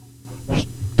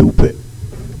stupid.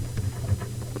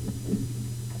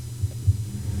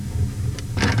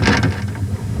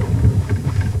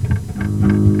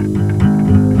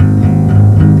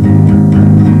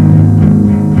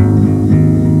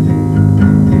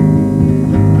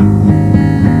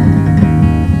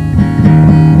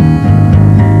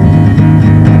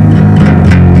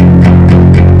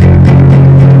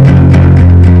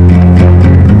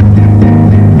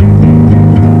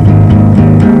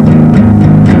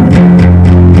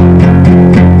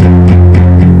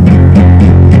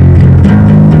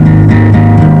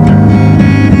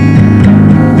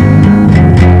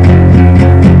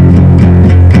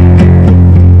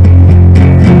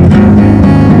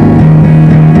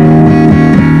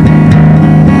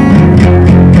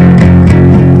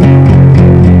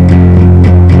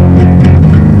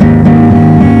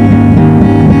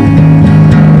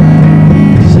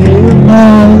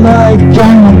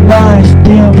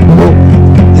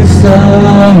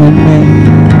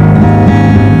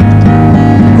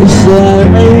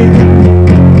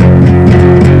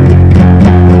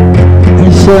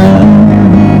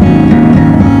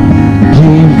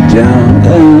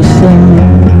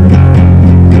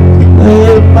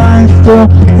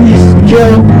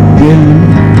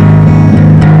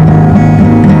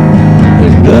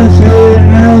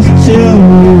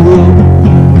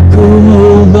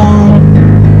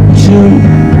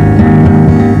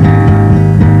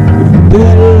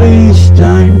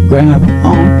 Grab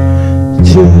on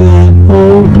to that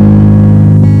hope.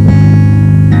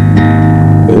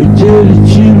 But did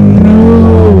you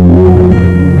know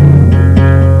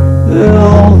that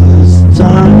all this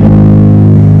time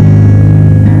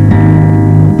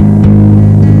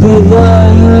the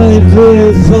light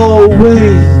is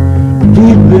always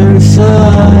deep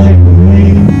inside me?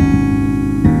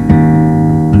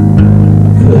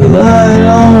 The light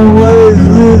always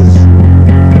lives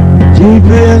deep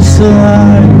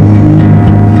inside.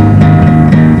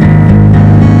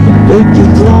 Make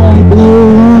your throne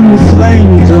blow on the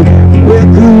flames of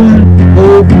wicked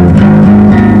hope.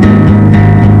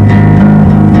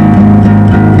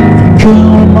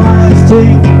 Kill my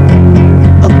fate,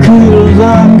 I'll kill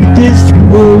on this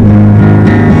road.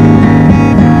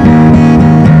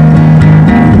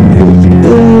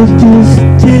 It's just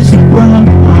this one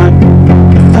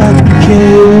I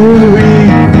carry.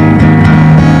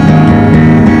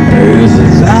 There's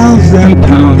 1,000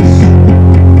 pounds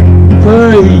for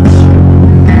each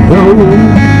road.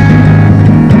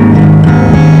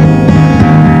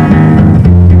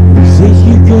 Say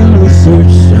you're gonna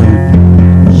search some,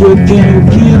 you can't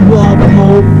give up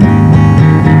hope.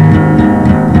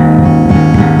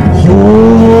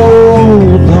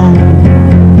 Hold on,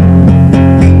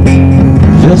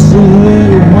 just a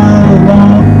little while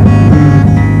longer.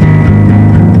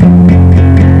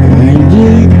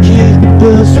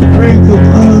 The sprinkle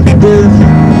of death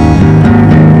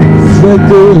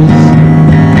flickers,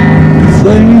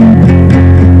 flame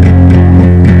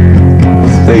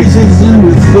faces in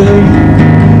the flame.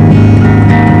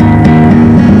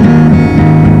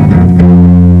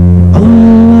 Oh,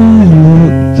 I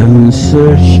look and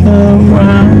search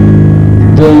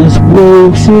around, does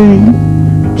walk seem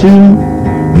to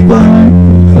find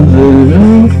a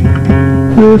little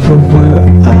river where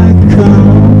I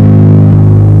come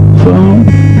from?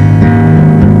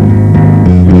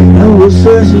 I was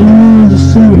searching in the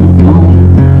symbol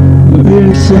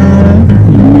inside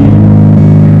me.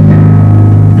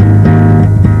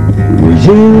 Was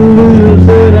you little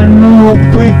that I know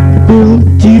people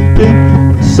deep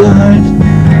inside?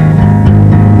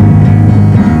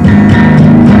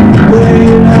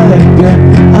 Wait,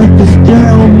 I can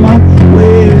still my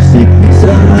waves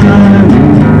inside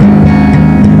me.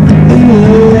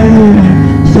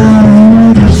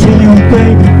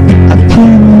 I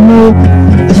can't move,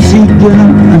 I see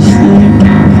down, I sleep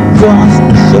across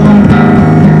the sun.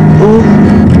 Oh,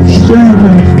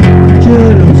 strangers,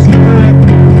 shadows, back.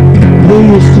 They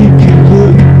see you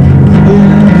look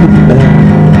in the back.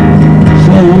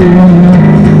 Someone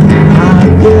I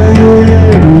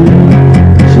guarantee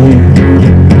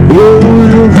you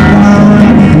will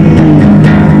find me.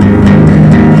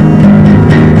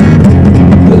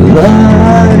 The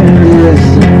light is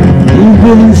deep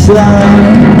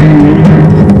inside.